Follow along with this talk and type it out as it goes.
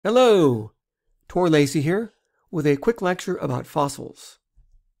Hello, Tor Lacey here with a quick lecture about fossils.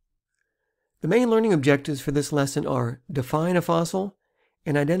 The main learning objectives for this lesson are define a fossil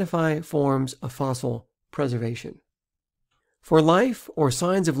and identify forms of fossil preservation. For life or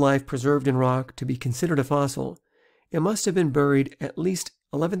signs of life preserved in rock to be considered a fossil, it must have been buried at least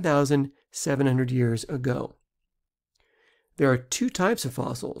 11,700 years ago. There are two types of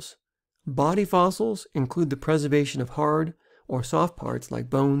fossils. Body fossils include the preservation of hard or soft parts like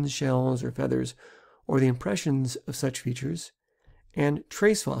bones, shells, or feathers, or the impressions of such features, and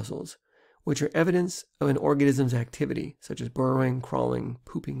trace fossils, which are evidence of an organism's activity, such as burrowing, crawling,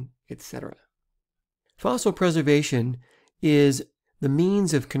 pooping, etc. Fossil preservation is the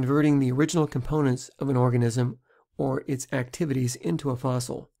means of converting the original components of an organism or its activities into a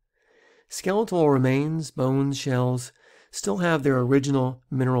fossil. Skeletal remains, bones, shells, still have their original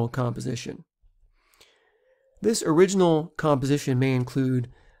mineral composition. This original composition may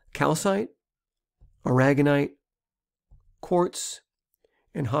include calcite, aragonite, quartz,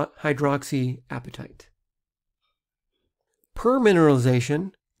 and hydroxyapatite.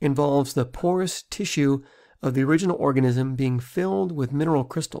 Permineralization involves the porous tissue of the original organism being filled with mineral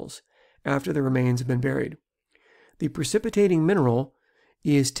crystals after the remains have been buried. The precipitating mineral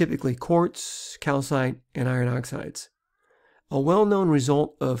is typically quartz, calcite, and iron oxides. A well-known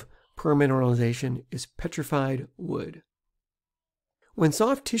result of permineralization is petrified wood. When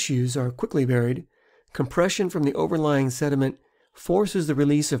soft tissues are quickly buried, compression from the overlying sediment forces the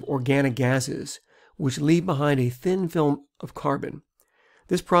release of organic gases, which leave behind a thin film of carbon.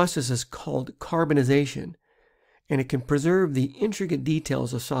 This process is called carbonization, and it can preserve the intricate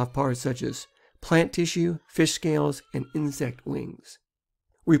details of soft parts such as plant tissue, fish scales, and insect wings.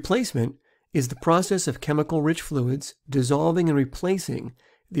 Replacement is the process of chemical-rich fluids dissolving and replacing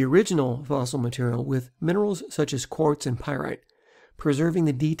the original fossil material with minerals such as quartz and pyrite, preserving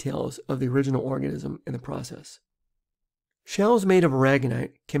the details of the original organism in the process. Shells made of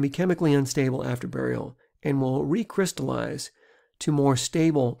aragonite can be chemically unstable after burial and will recrystallize to more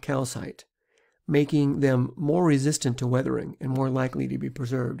stable calcite, making them more resistant to weathering and more likely to be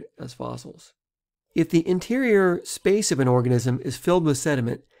preserved as fossils. If the interior space of an organism is filled with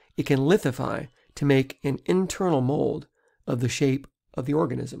sediment, it can lithify to make an internal mold of the shape of the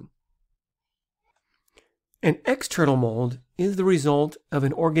organism. An external mold is the result of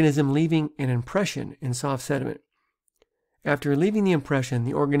an organism leaving an impression in soft sediment. After leaving the impression,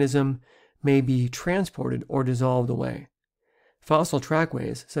 the organism may be transported or dissolved away. Fossil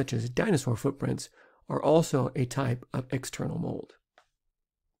trackways, such as dinosaur footprints, are also a type of external mold.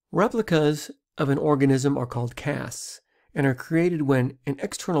 Replicas of an organism are called casts and are created when an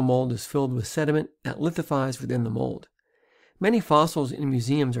external mold is filled with sediment that lithifies within the mold. Many fossils in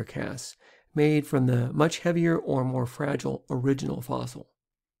museums are casts, made from the much heavier or more fragile original fossil.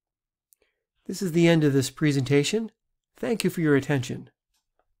 This is the end of this presentation. Thank you for your attention.